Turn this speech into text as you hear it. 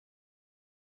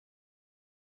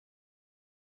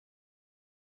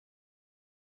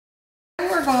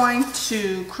are going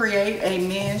to create a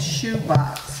men's shoe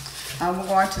box. I'm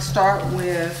going to start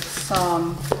with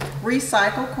some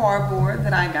recycled cardboard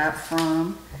that I got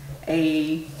from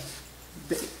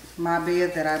my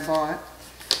bed that I bought.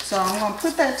 So I'm going to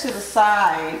put that to the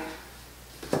side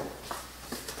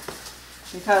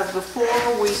because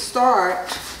before we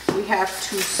start, we have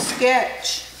to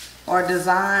sketch or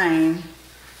design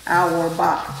our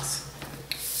box.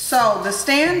 So the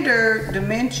standard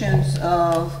dimensions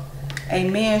of a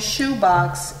men's shoe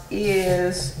box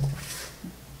is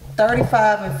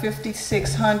 35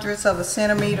 56/100 of a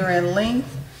centimeter in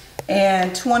length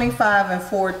and 25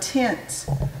 4/10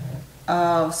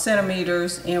 of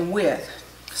centimeters in width.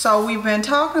 So we've been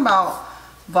talking about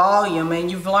volume, and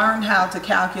you've learned how to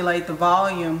calculate the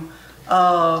volume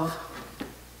of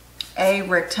a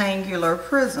rectangular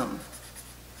prism.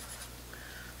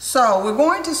 So we're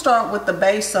going to start with the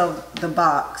base of the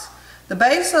box. The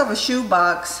base of a shoe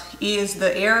box is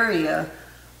the area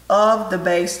of the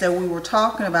base that we were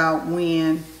talking about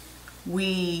when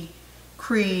we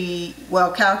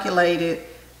calculated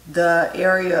the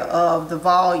area of the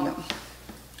volume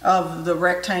of the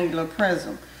rectangular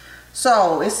prism.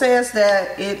 So it says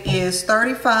that it is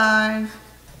 35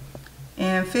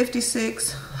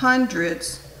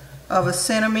 56/100 of a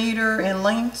centimeter in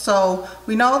length. So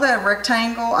we know that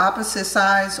rectangle opposite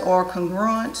sides are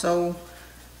congruent, so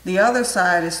the other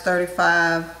side is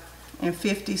 35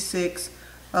 56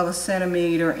 of a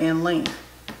centimeter in length.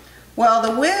 Well,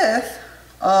 the width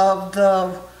of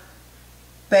the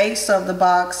base of the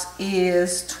box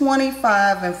is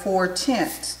 25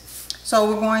 4/10. So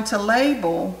we're going to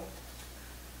label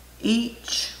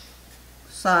each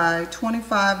side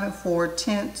 25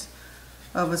 4/10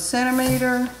 of a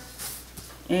centimeter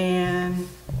and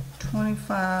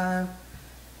 25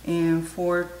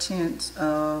 4/10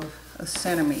 of a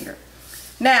centimeter.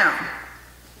 Now,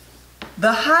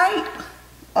 the height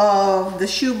of the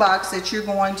shoe box that you're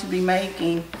going to be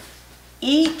making,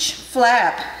 each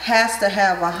flap has to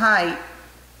have a height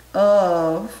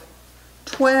of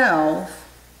 12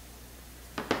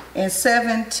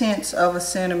 7/10 of a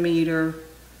centimeter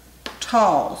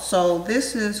tall. So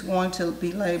this is going to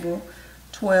be labeled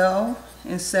 12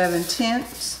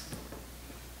 7/10.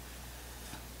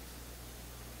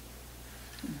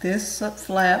 This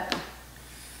flap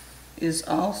is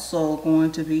also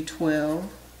going to be 12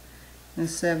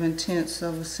 7/10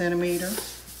 of a centimeter.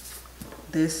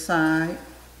 This side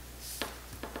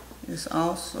is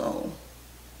also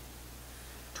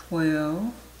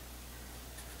 12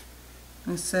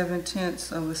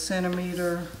 7/10 of a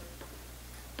centimeter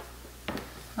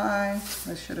high.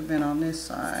 That should have been on this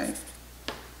side.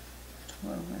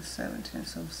 12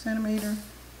 7/10 of a centimeter.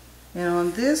 And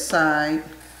on this side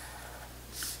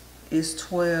is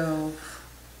 12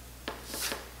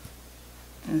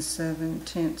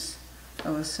 7/10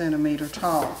 of a centimeter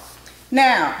tall.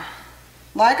 Now,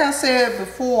 like I said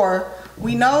before,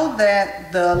 we know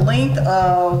that the length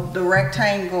of the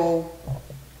rectangle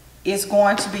is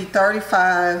going to be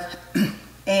 35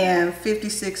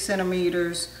 56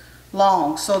 centimeters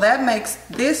long. So that makes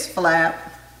this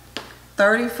flap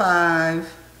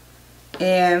 35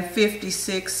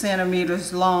 56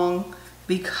 centimeters long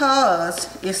because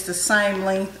it's the same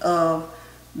length of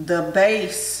the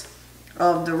base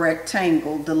of the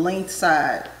rectangle, the length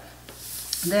side.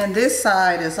 Then this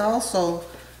side is also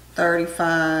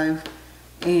 35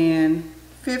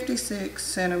 56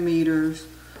 centimeters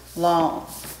long.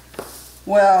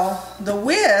 Well, the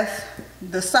width,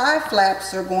 the side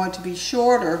flaps are going to be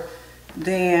shorter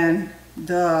than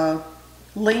the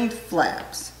length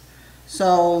flaps.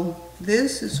 So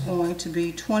this is going to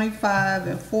be 25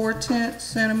 4/10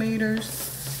 centimeters,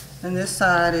 and this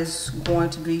side is going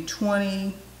to be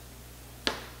 25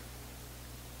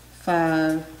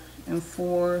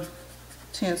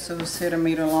 4/10 of a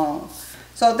centimeter long.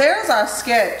 So there's our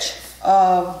sketch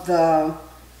of the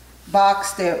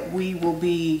box that we will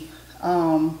be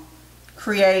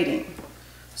creating.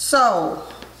 So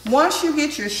once you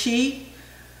get your sheet,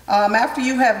 after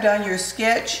you have done your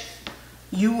sketch,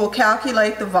 you will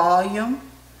calculate the volume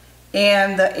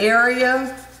and the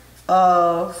area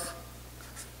of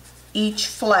each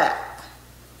flap.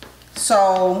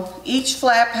 So each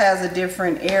flap has a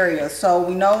different area. So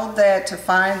we know that to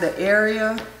find the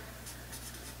area,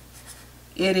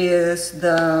 it is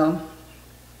the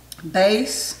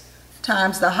base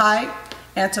times the height,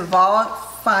 and to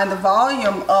find the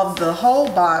volume of the whole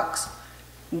box,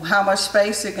 how much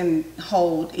space it can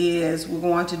hold, is we're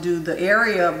going to do the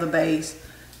area of the base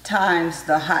times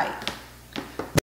the height.